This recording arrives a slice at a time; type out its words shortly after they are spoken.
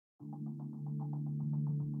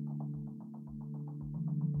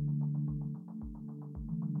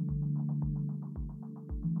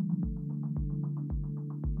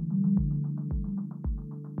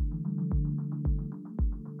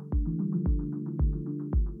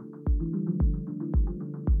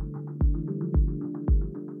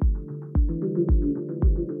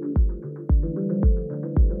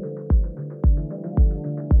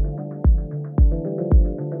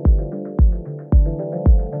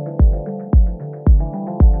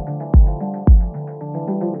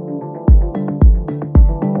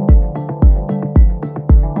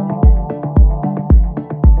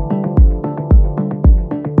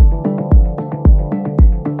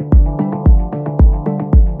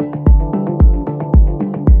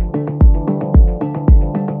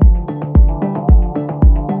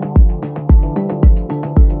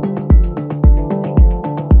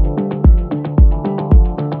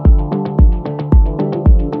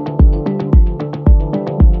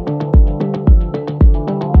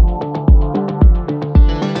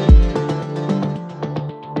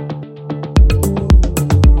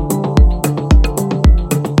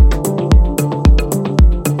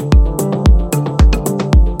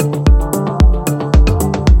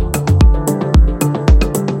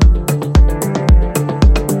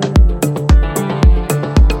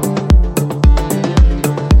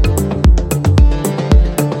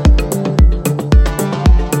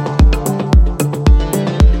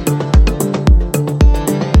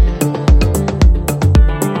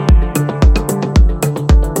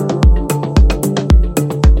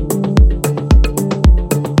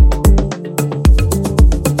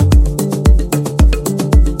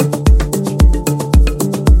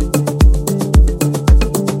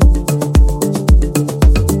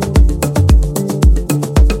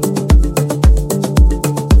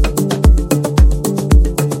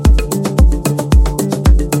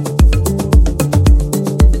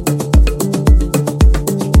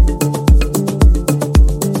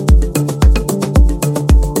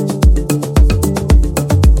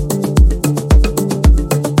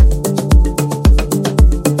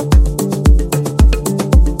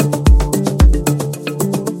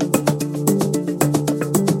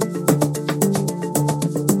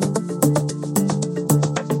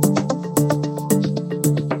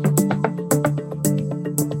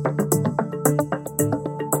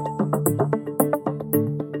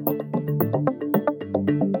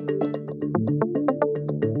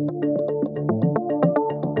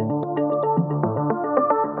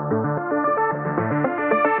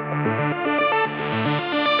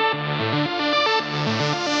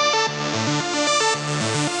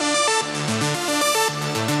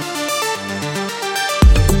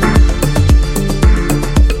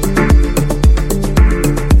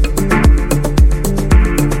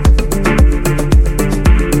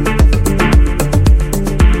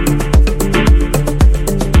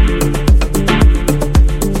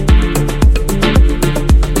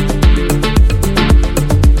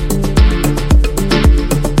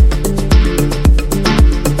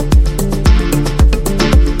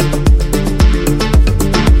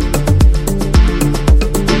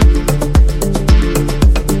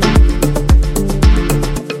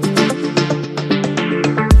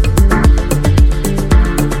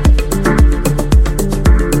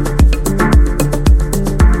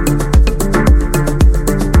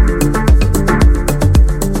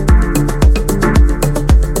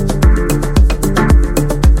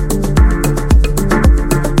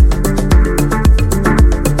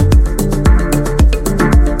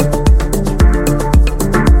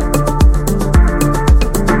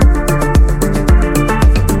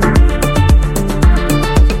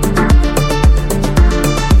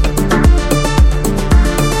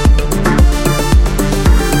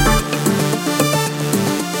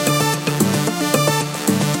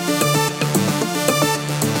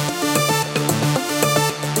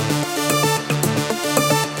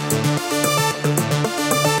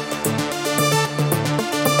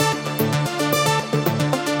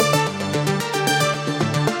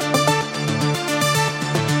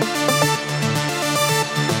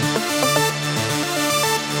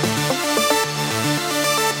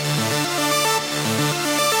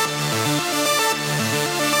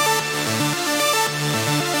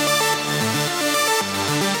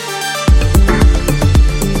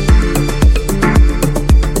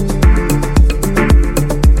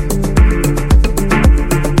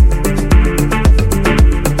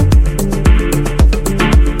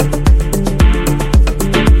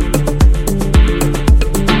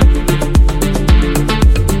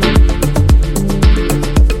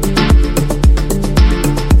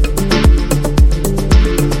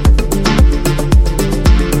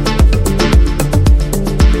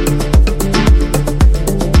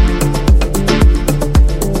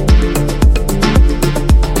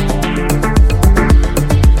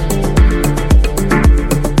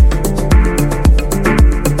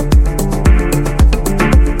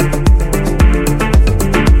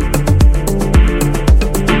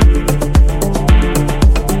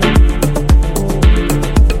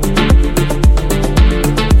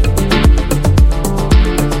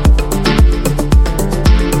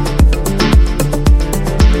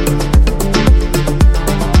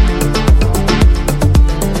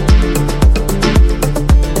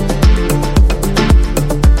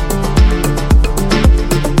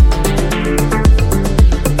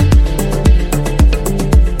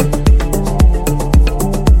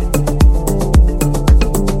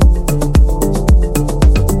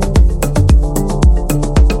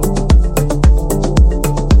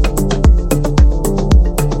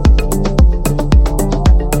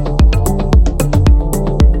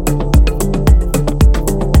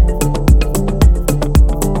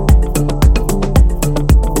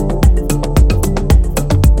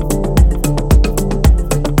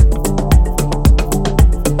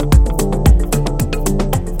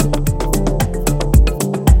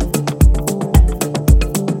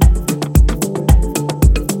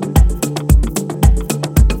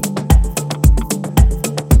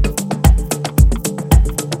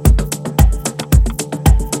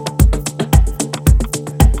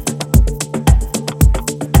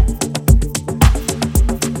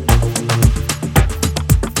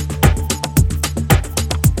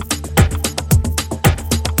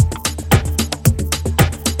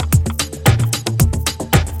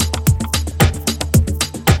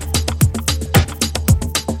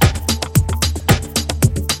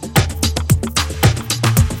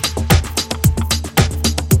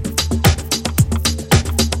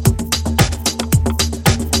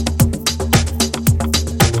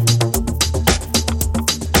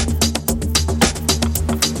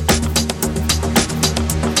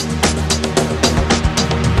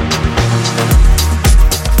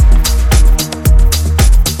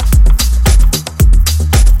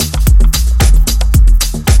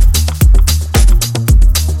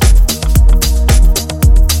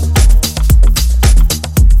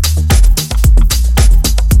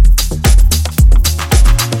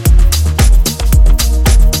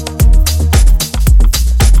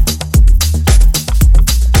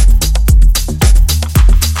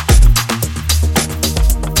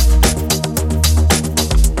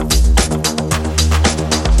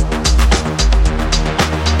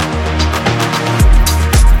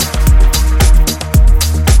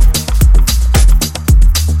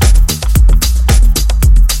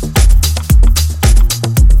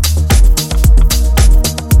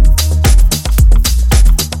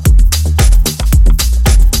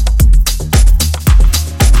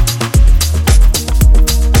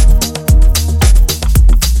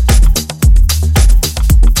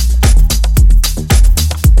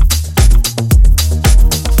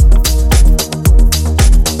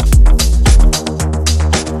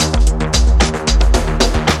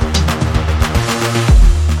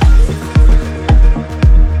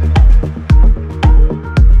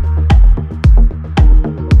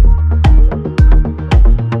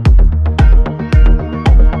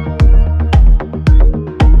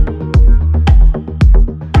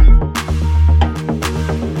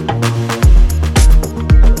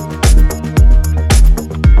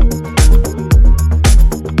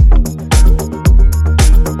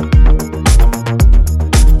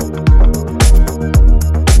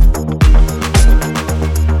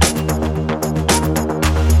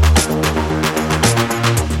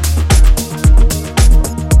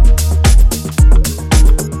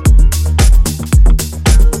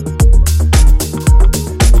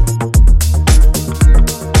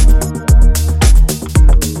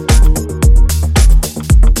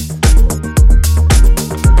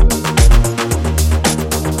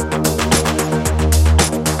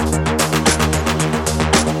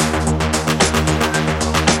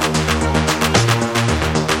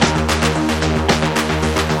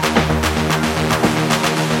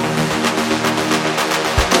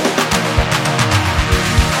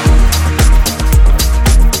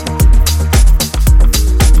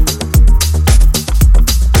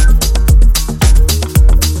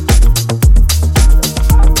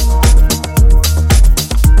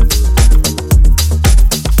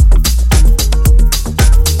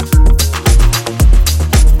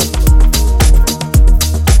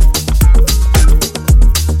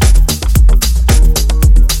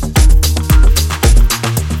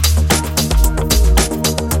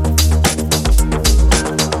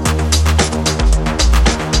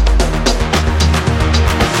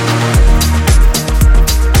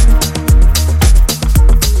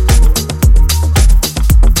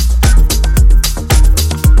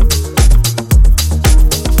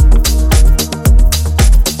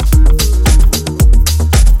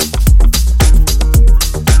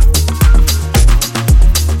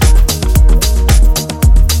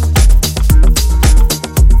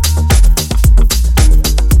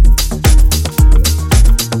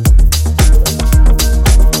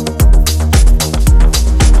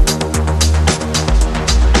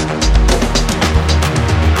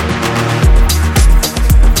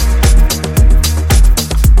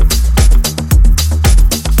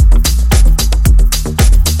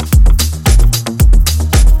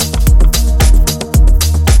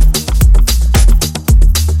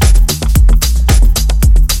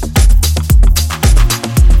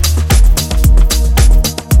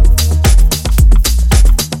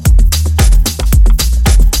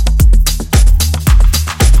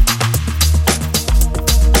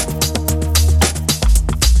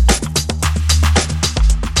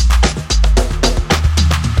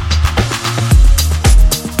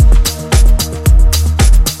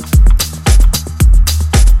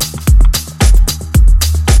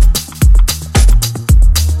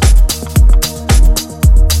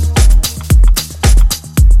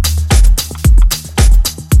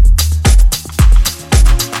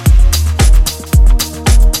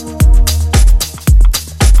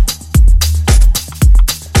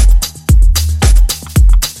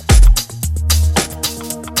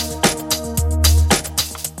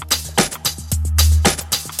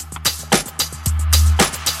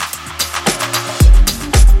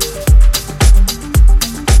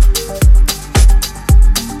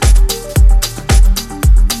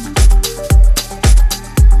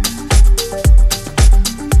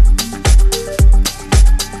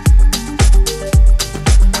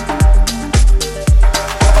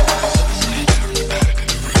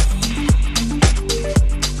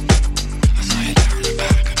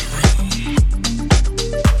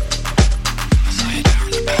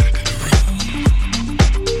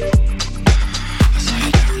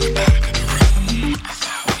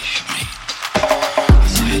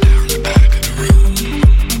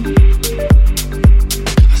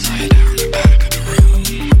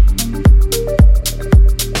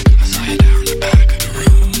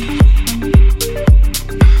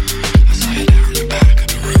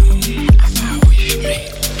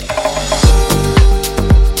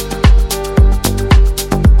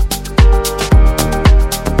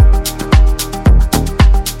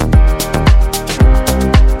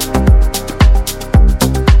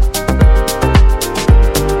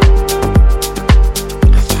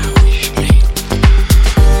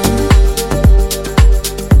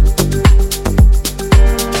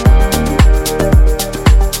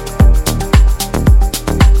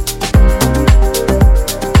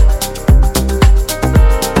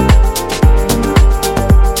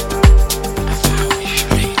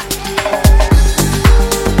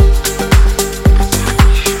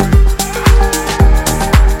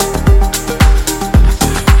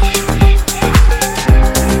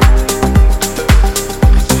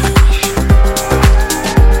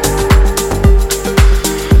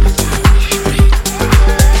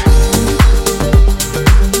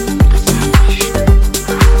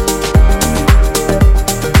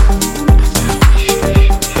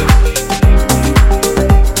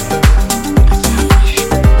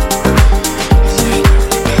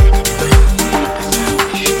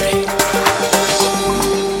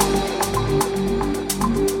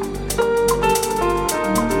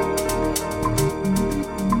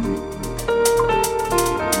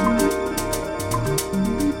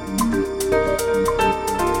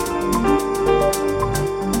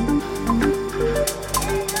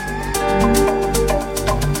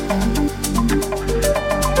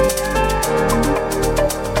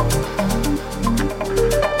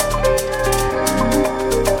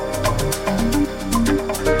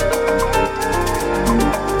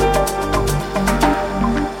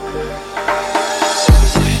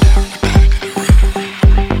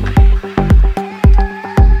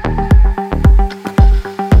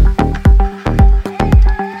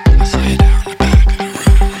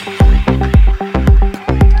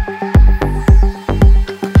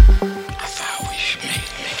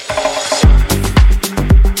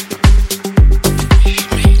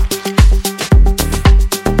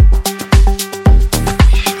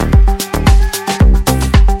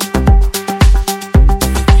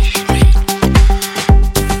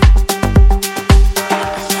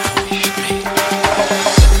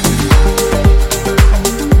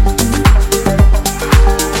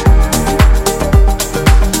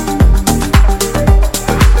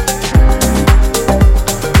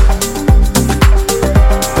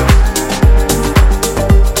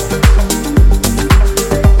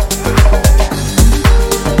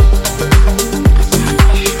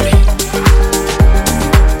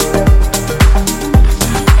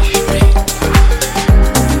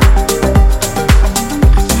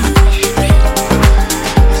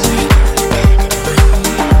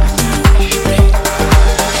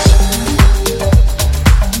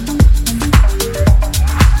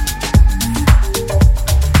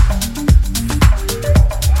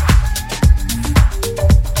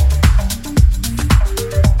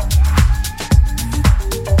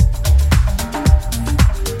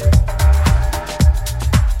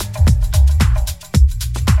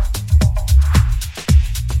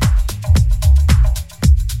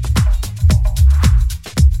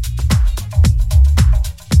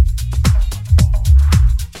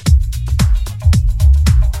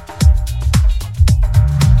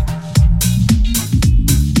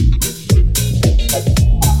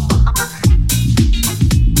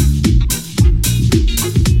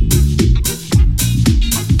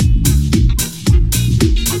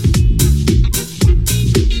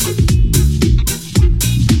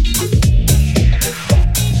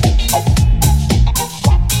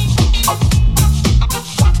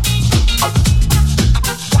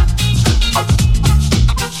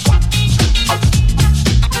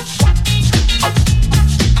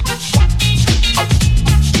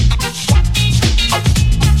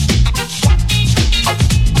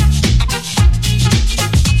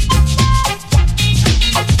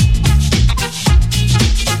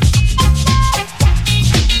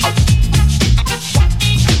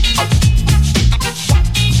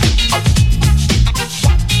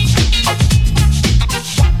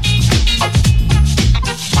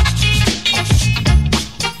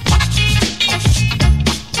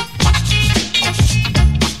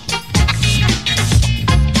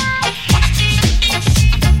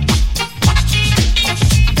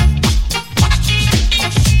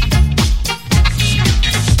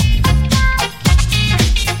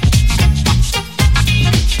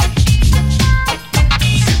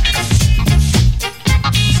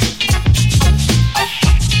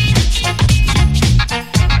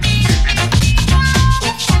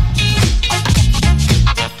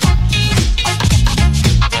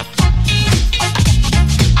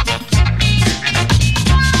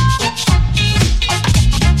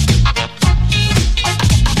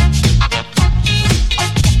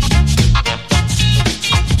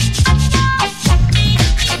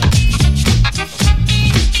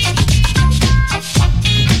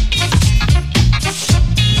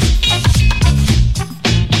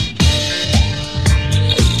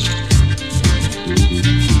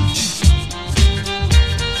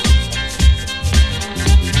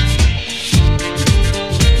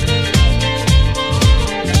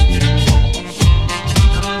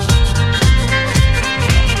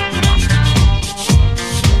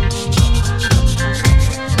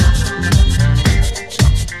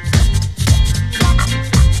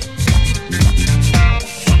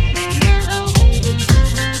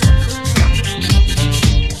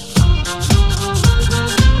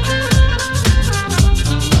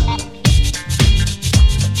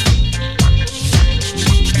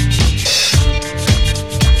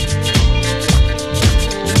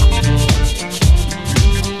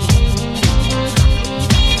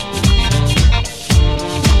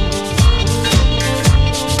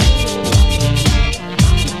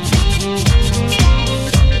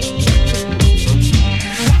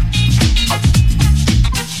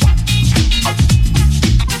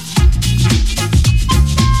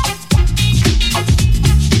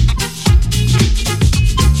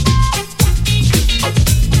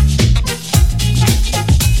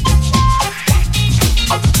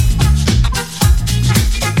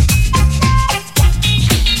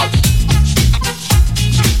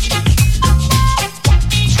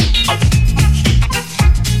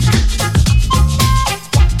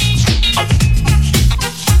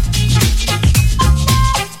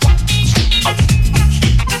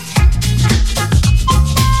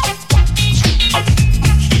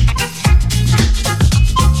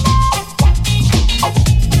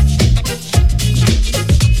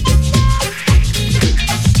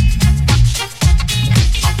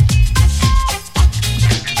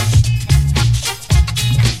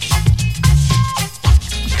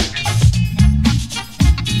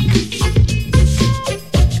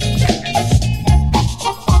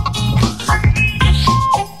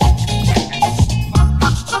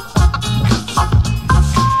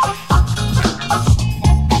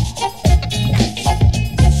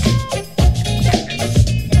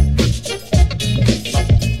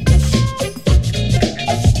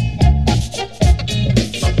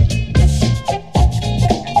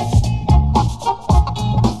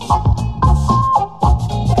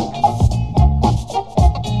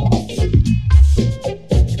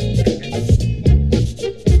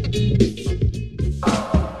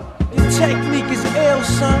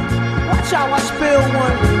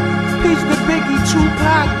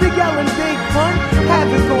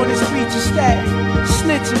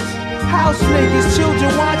snitches, house niggas,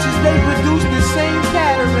 children watchers, they produce the same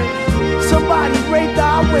pattern. Somebody raped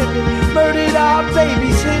our women, murdered our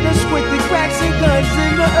babies, hit us with the cracks and guns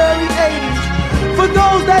in the early 80s. For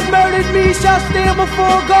those that murdered me shall stand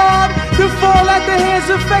before God, to fall at the hands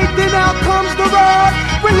of fate, then out comes the rod.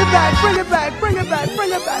 Bring it back, bring it back, bring it back,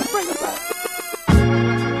 bring it back, bring it back.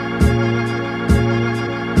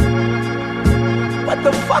 What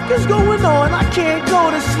the fuck is going on? I can't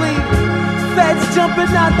go to sleep. Feds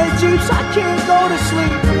jumping out their jeeps, I can't go to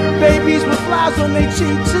sleep. Babies with flies on their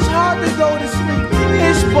cheeks, it's hard to go to sleep.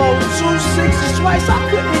 Exposed 2 6s twice, I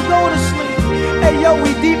couldn't go to sleep. Hey yo,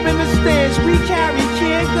 we deep in the stands, we carry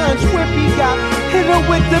can guns. Whippy got hit her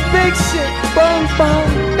with the big shit. Boom,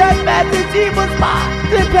 boom, that bad the diva spot.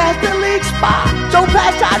 Then pass the league spot. Don't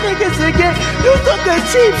pass y'all niggas again. You took a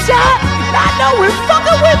cheap shot. I know it's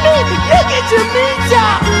fucking with me. You get your meat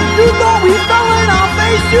chopped. You know we fell in our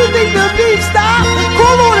face. You think the beef stop?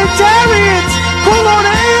 Call on the chariots. Call on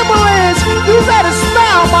the ambulance. You better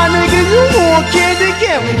smile, my nigga. You want candy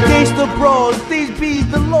again. Gangsta bros, these bees,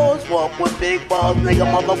 the laws. Walk with big balls, nigga,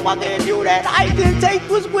 motherfucker. And you that I didn't take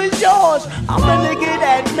was yours. I'm a nigga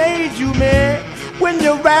that made you, man. When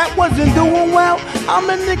your rap wasn't doing well, I'm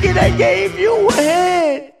a nigga that gave you a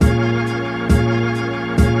hand.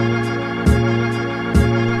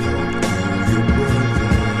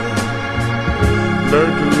 Learn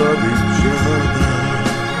to love each other.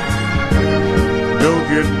 Don't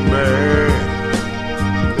get mad,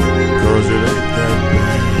 cause it ain't that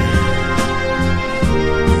bad.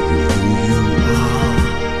 Who you are,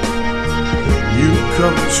 you've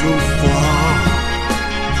come too far.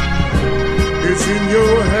 It's in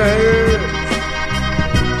your head.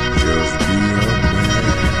 Just be a man.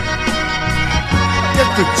 Get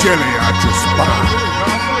the jelly out your spine.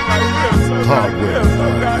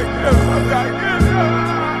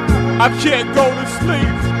 I can't go to sleep,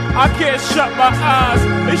 I can't shut my eyes.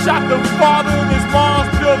 They shot the father in his mom's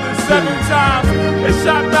building 7 times. They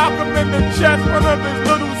shot Malcolm in the chest, one of his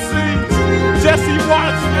little C's. Jesse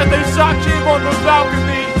watched as they shot King on the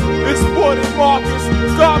balcony. This sport is Marcus,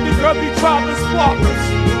 God because he tried to spark us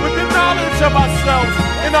with the knowledge of ourselves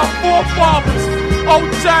and our forefathers. Oh,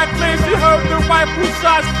 Jacqueline, she heard the rifle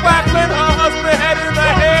shots crackling, her husband head in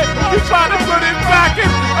her head. He tried to put it back in.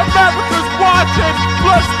 America's watching,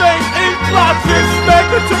 bloodstained ink blotches.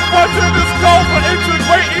 Snake to punch in this code for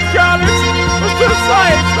integrating college. It's to the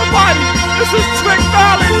science, somebody, this is trick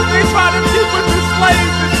knowledge. They try to keep us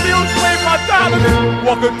enslaved and still slave our dollars.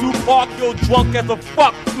 Walking through Park Hill drunk as a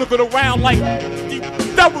fuck, looking around like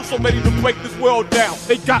devils so ready to break this world down.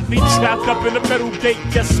 They got me trapped up in the metal gate,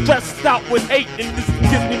 just stressed out with hate, and this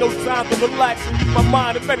gives me no time to relax and use my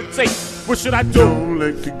mind and meditate. What should I do?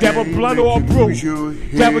 Grab a blunt or a brew,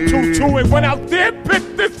 grab a 2-2 and went out there and pick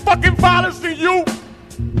this fucking violence in you.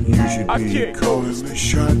 You should be calling the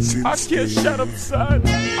shots instead. I can't shut up, son.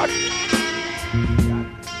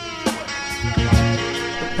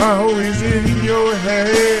 The power is in your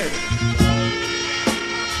head.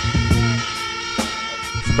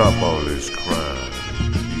 Stop all this crime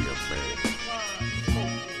and be a man.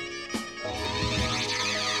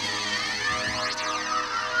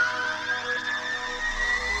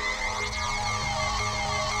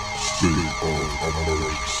 Stay on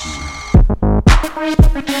ApeRotroniK.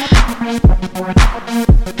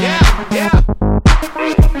 Yeah, yeah.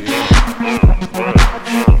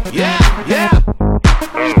 Yeah, yeah.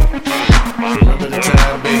 Remember the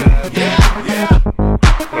time, baby. Yeah, yeah.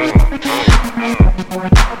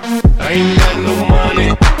 I ain't got no money,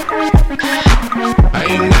 I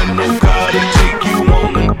ain't got no car to take you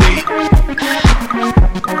on a date.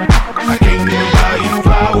 I can't even buy you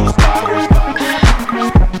flowers,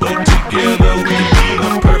 but together we be the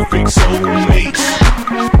perfect soulmates.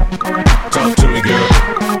 Talk to me, girl.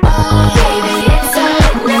 Oh, baby, it's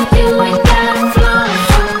alright now. You ain't got a flaw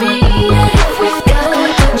for me. If we go,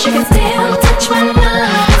 don't you can still touch my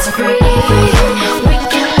love. It's free. We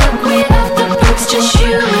can work without the perks, just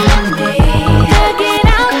you and me.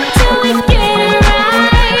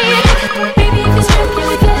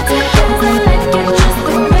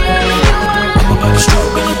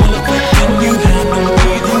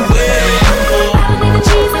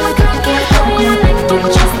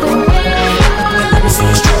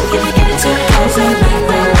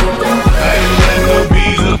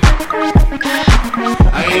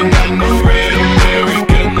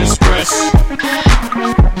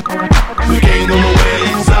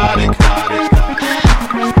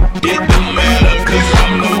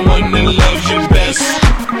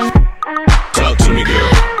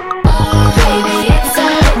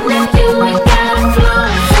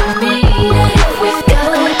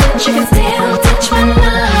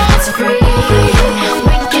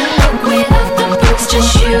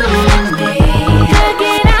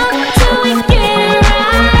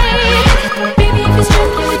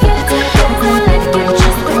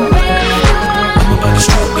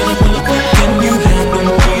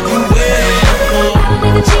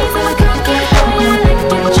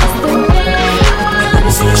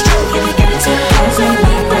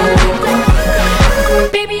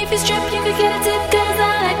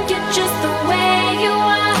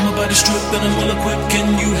 and I'm well equipped. Can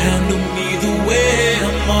you handle me the way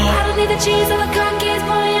I'm on? I don't need the cheese or the conkeys,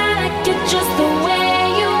 boy, I like you just the way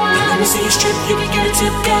you are. Let me see you strip, you can get a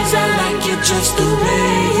tip, cause I like you just the way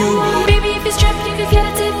you are. Baby, if you strip, you can get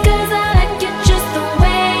a tip, cause I like you just the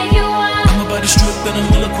way you are. I'm about to strip and I'm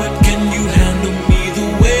well equipped. Can you handle me the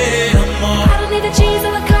way I'm on? I don't need the cheese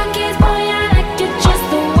or the conkeys, boy, I like you just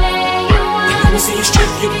the way you are. Let me see you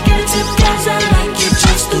strip, you can get a tip, cause I like you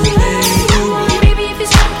just the way you are. Baby, if you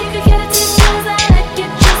strip, you can get a tip, cause I like you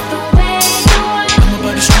just the way you are. I'm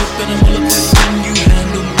about to strip and I'm well equipped. Can you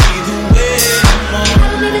handle me the way I'm on? I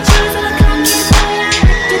don't need the cheese or the conkeys, boy, I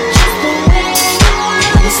like you just the way you are.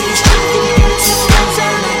 Let me see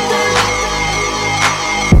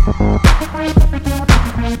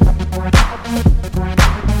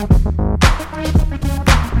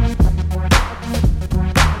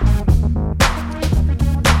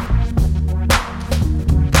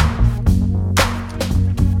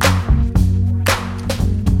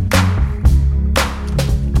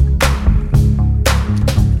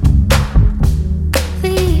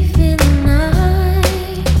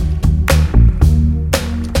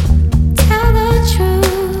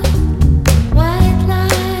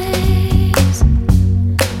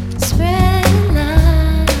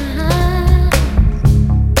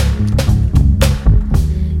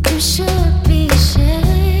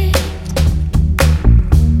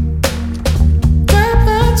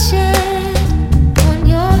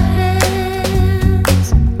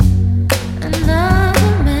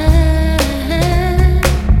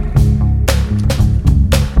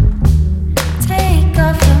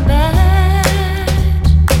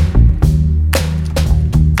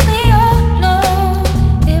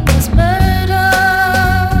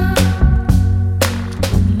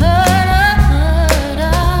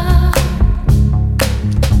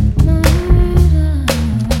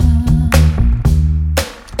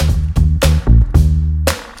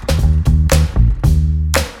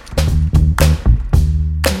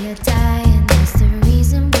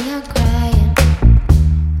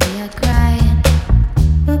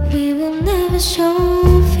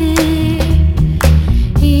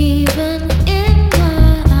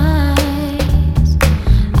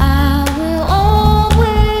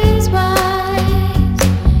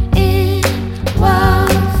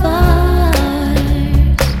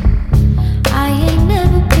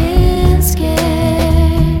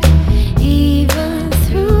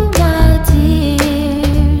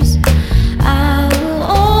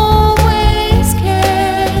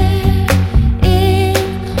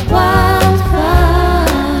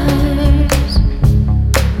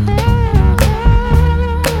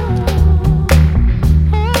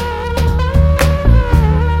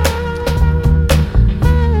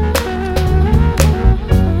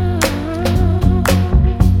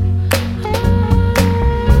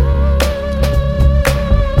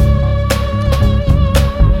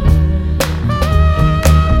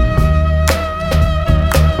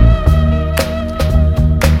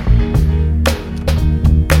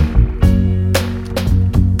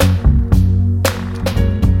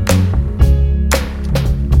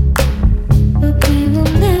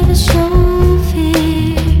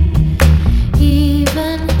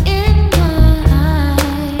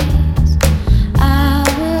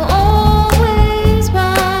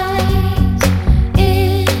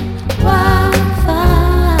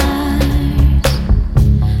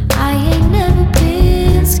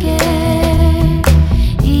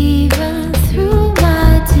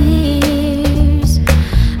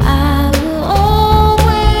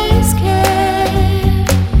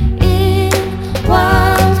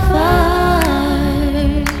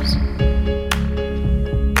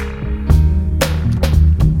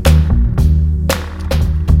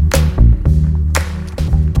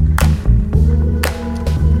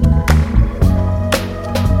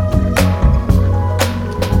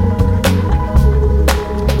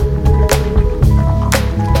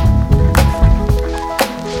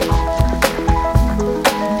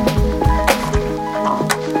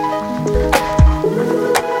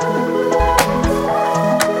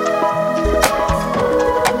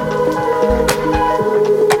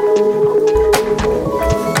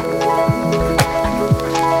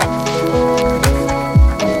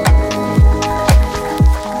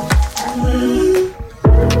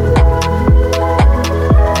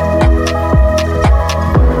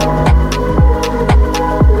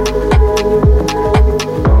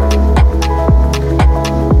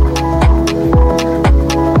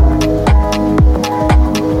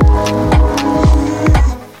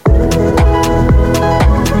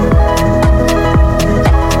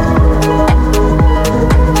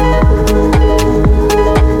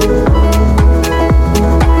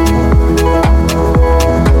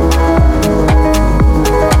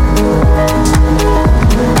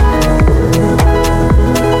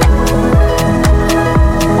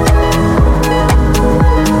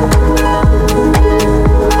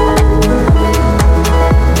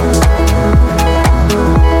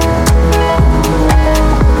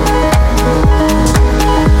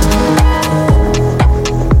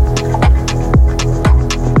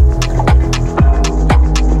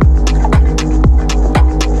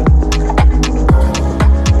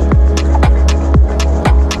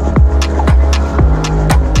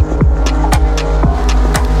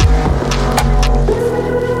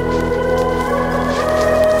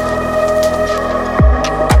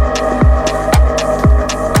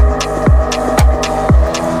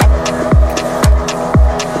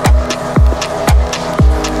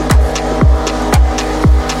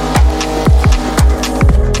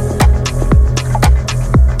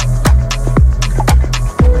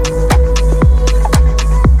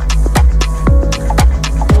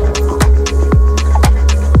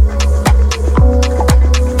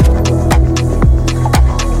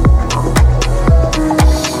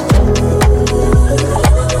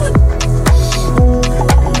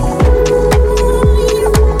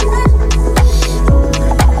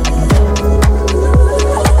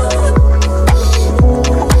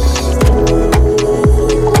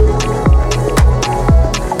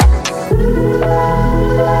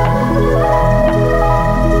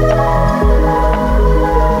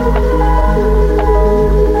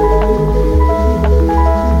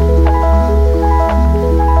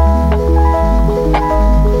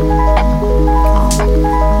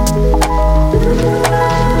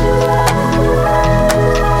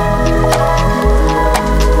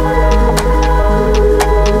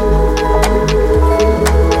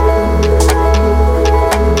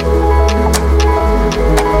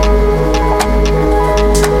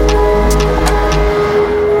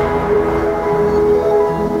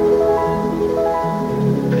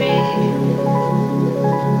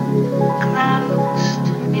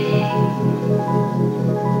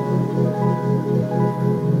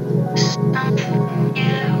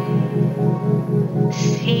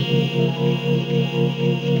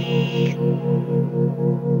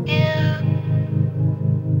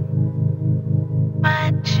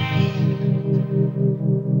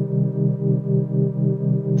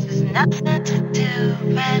Nothing to do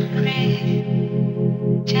but breathe,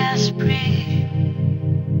 just breathe.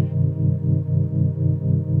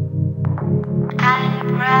 I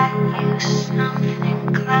brought you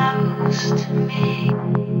something close to me,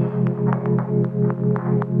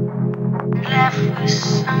 left with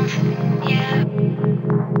something you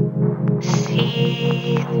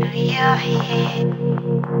see through your head.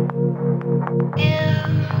 You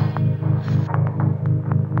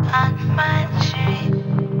on my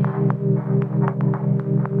dream.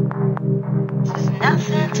 There's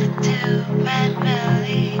nothing to do but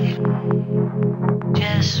believe,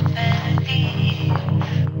 just believe,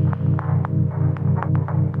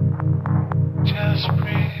 just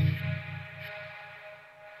breathe.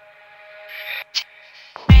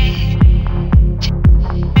 Breathe.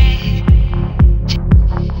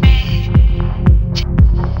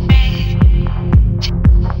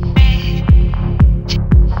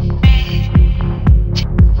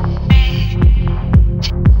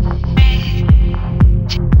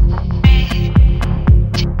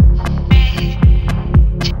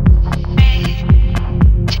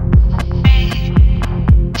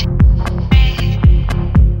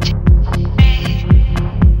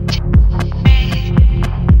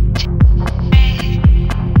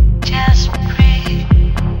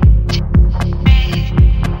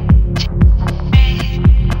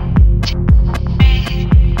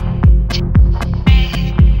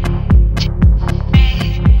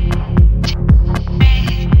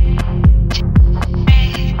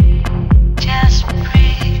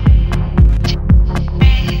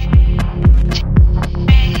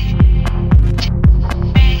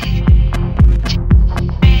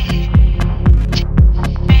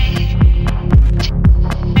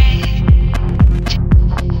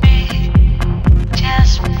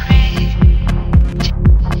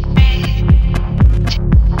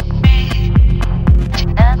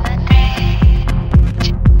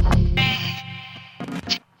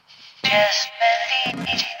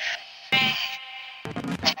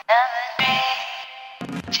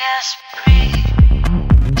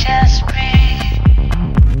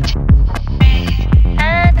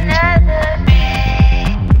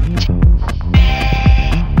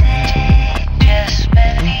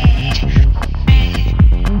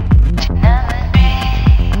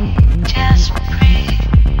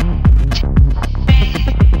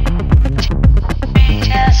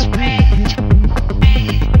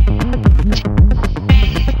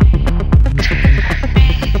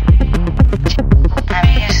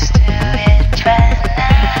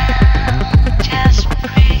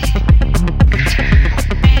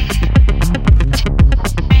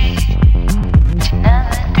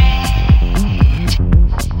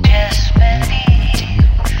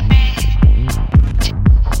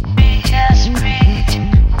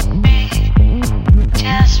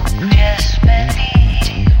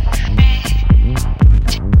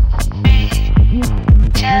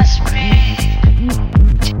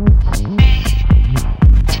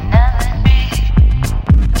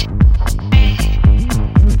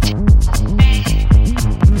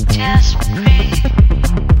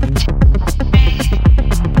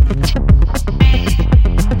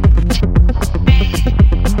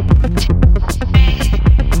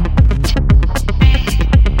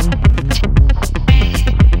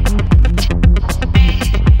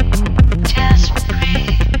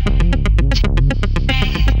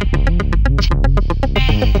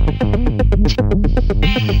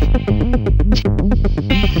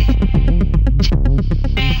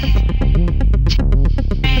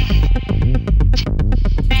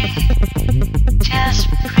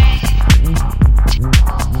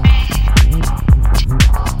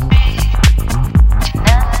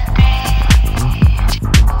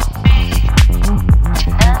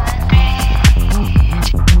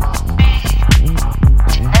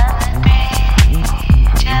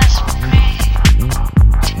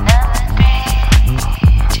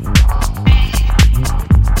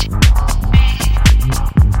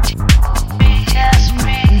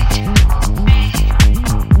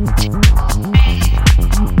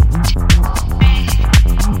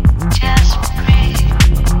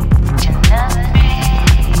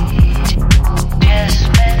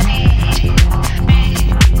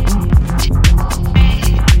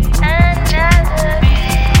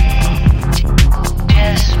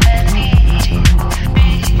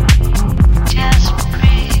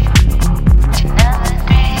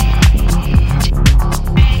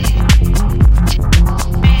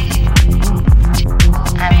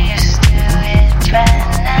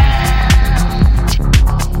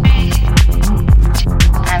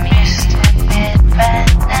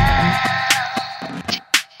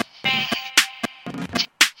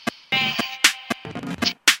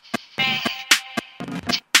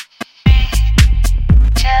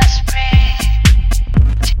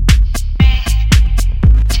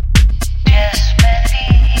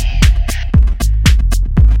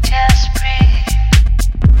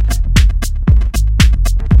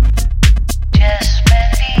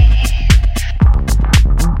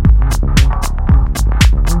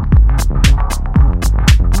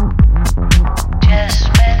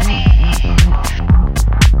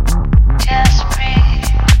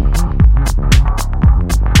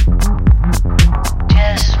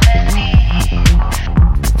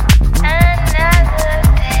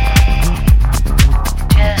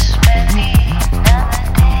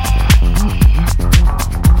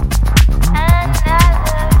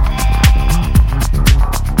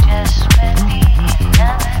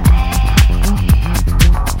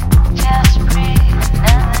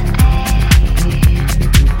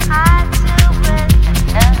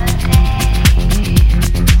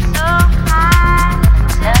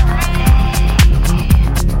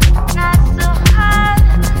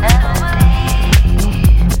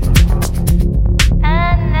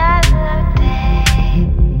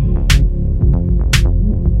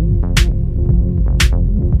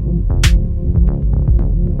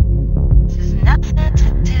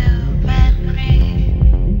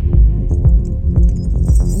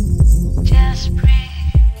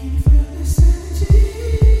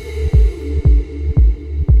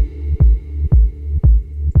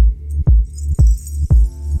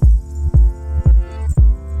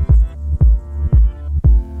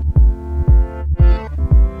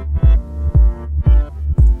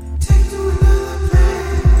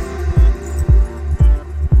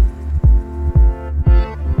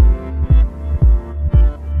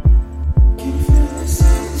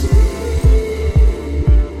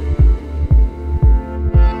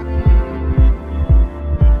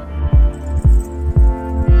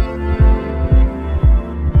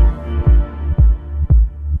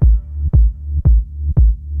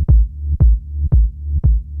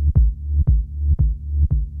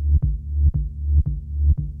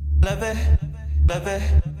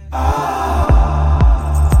 baby.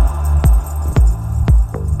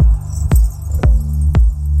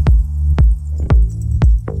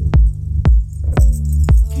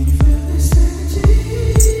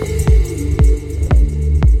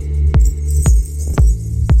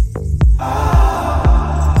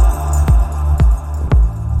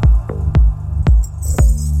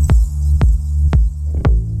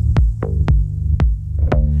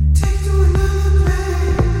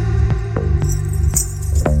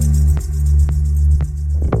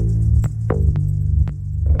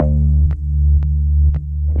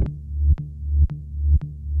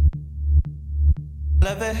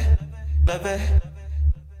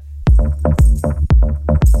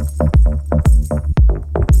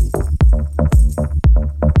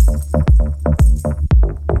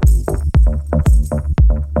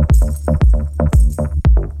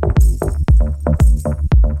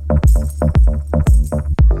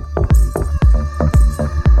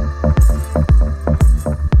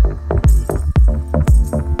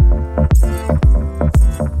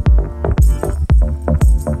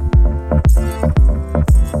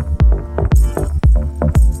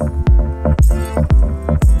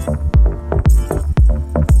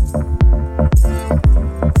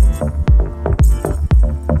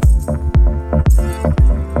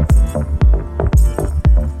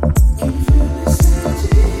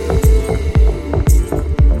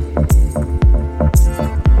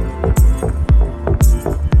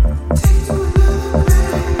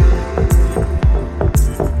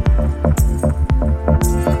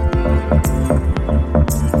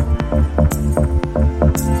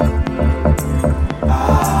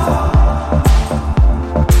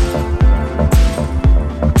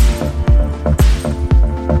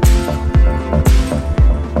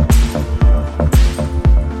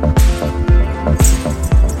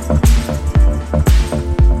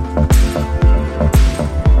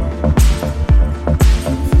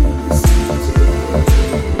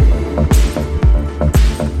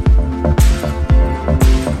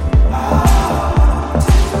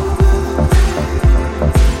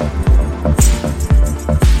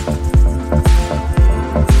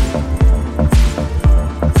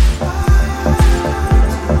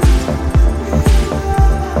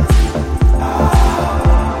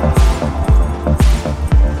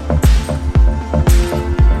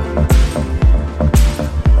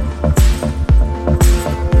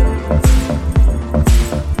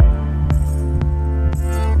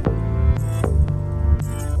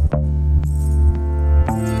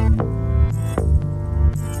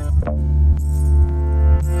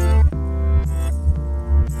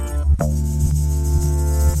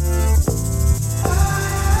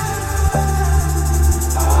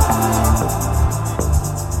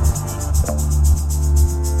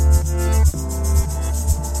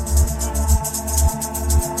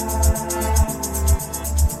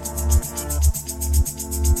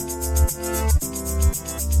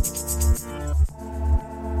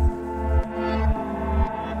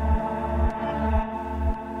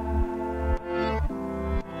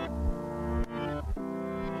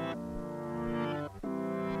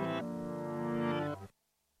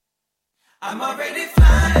 I'm already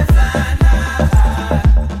flying, flying high.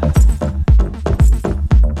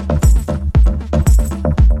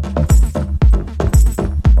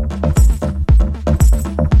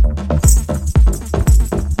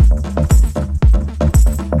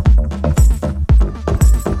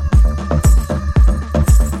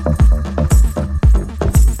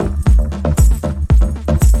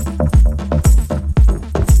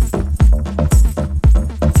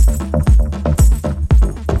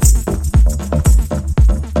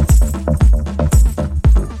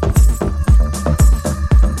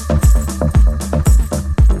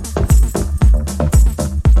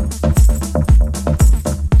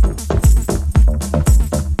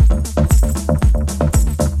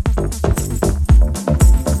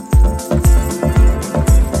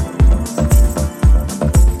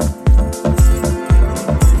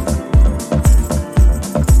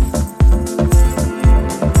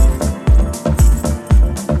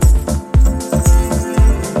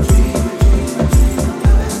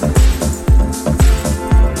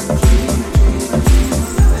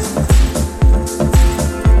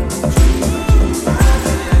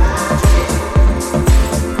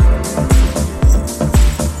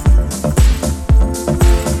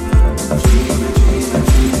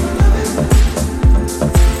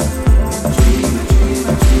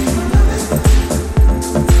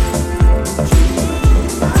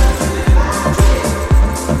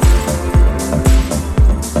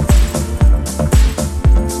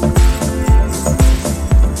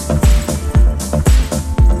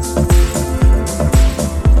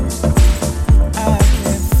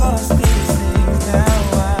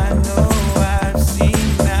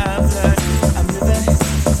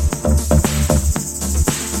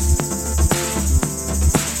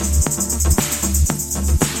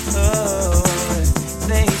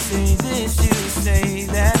 say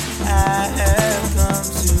that I have come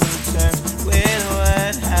to terms with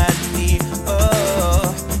what I need.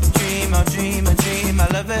 Oh, dream, oh dream, oh dream, I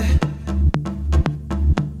love it.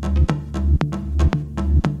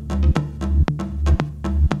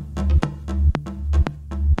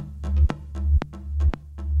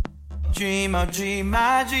 Dream, oh dream,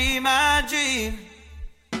 I dream, I dream.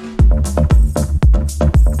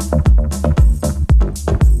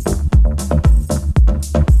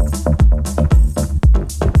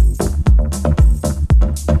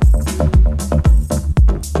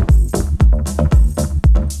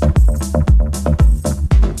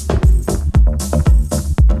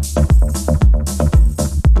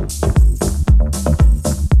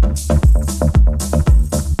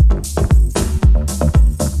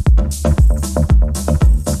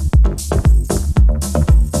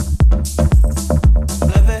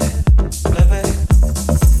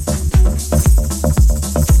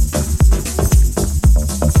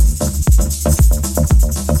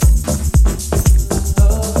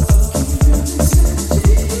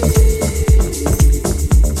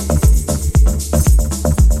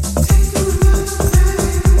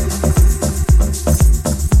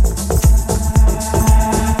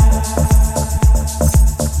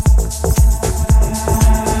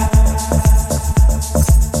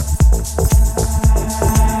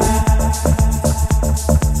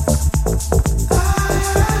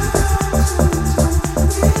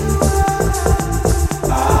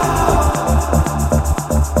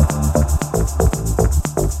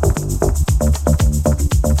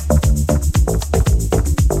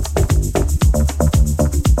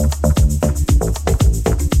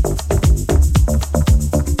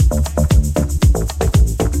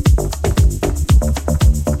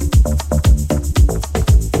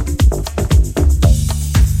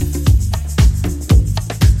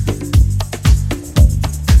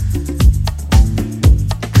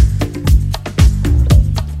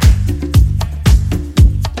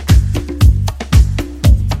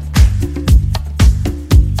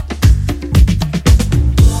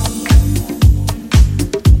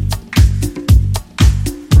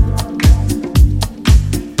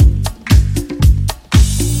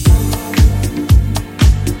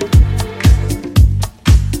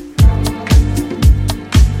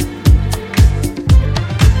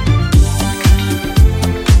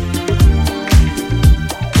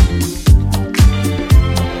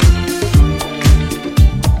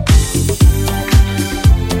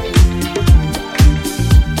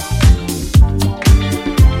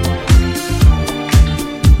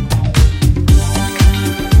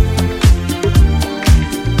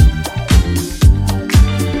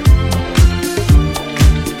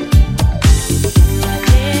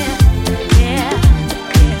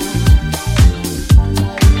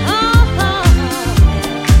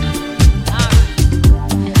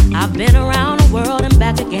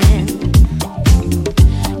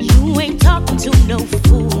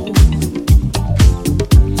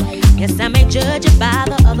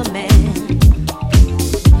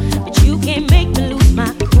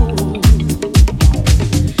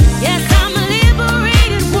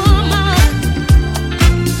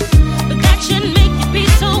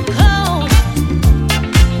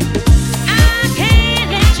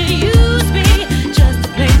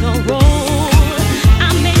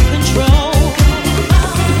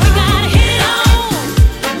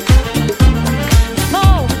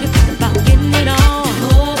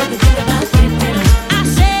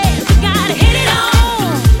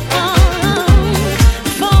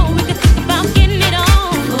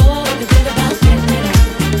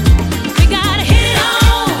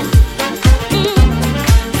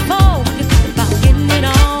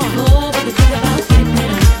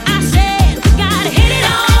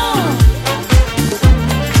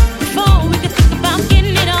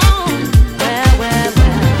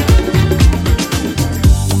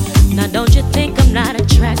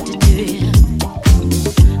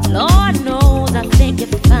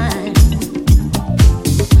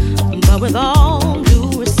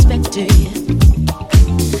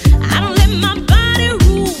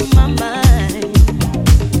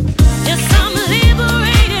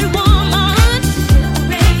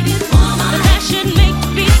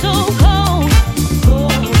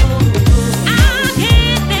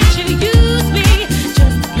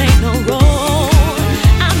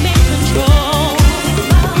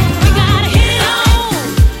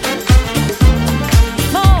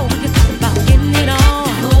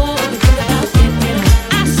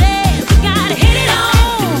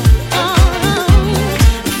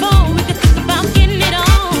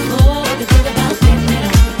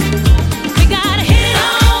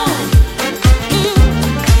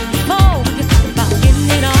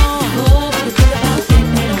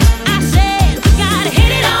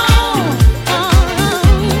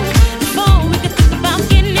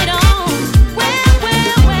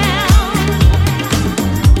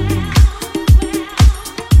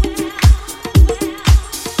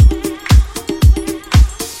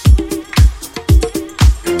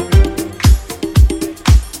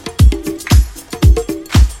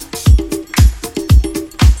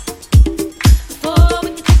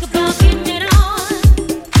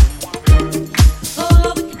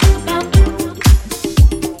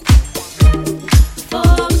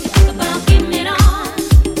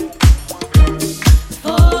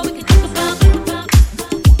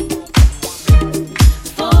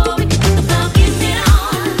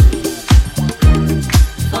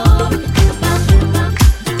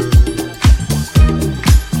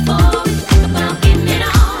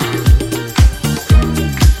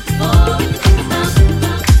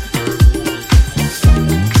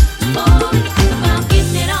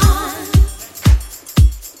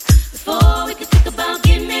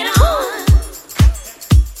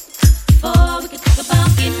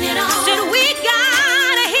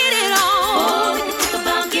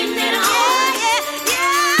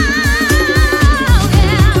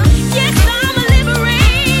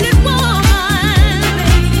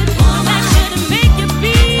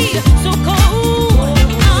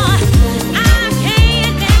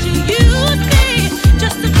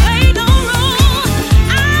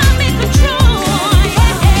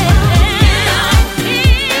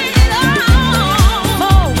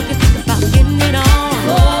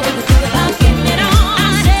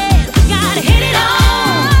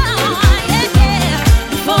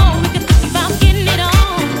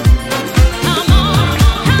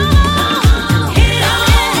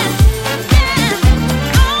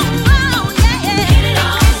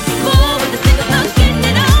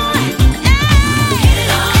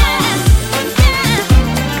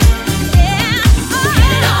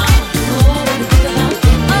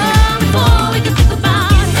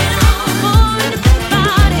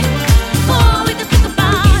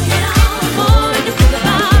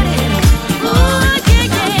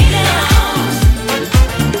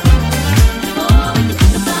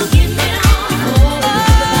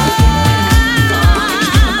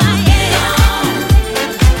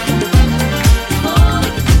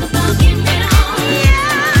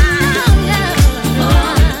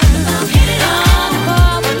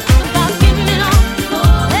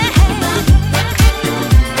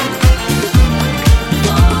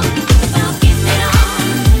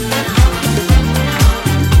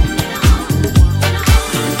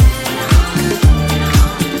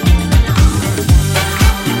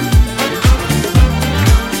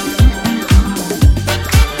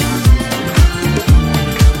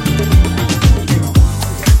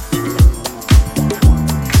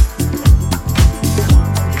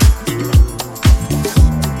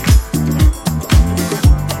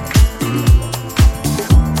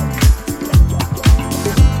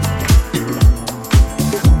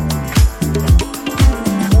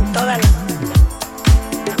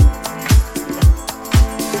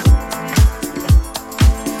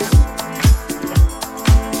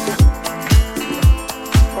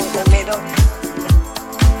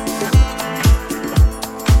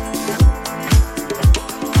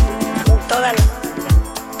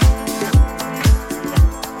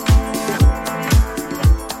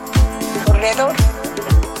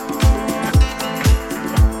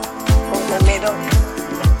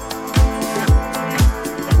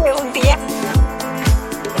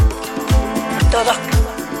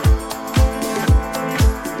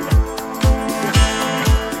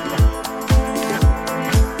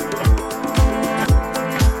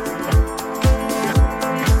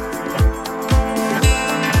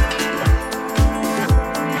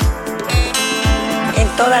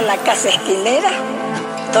 toda la casa esquinera,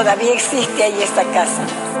 todavía existe ahí esta casa.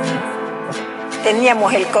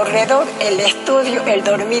 Teníamos el corredor, el estudio, el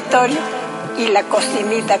dormitorio y la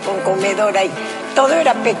cocinita con comedor ahí. Todo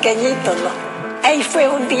era pequeñito, ¿no? Ahí fue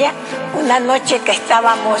un día, una noche que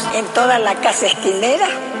estábamos en toda la casa esquinera,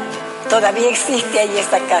 todavía existe ahí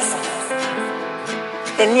esta casa.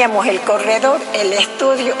 Teníamos el corredor, el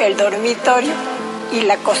estudio, el dormitorio y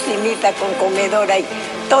la cocinita con comedor ahí.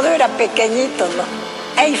 Todo era pequeñito, ¿no?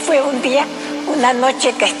 Ahí fue un día, una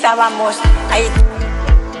noche que estábamos ahí.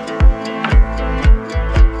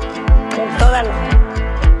 En toda la...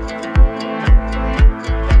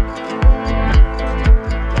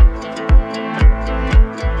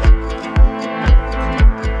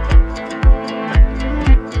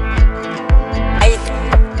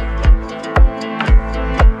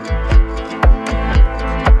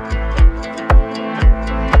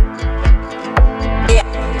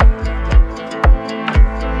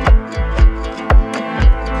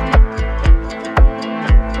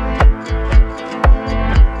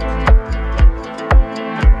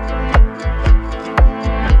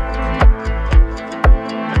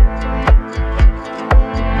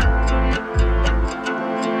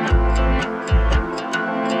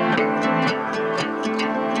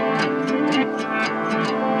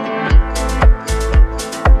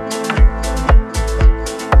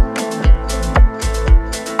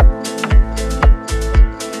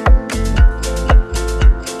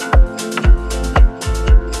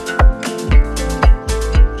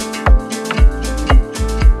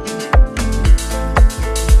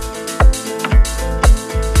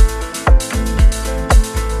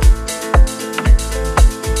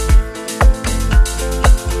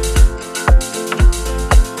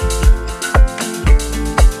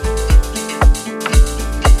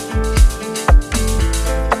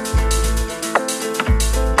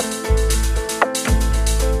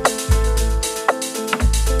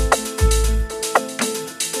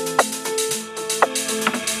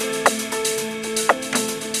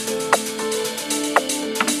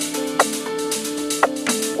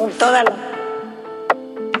 toda la...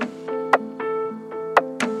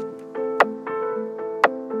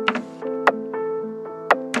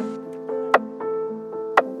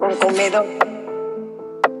 Un comedor.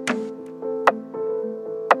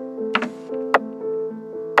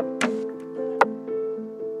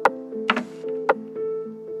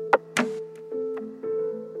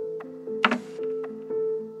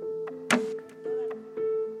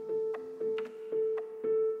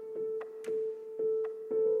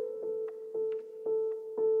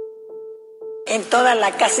 En toda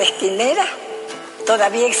la casa esquinera,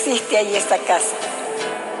 todavía existe ahí esta casa.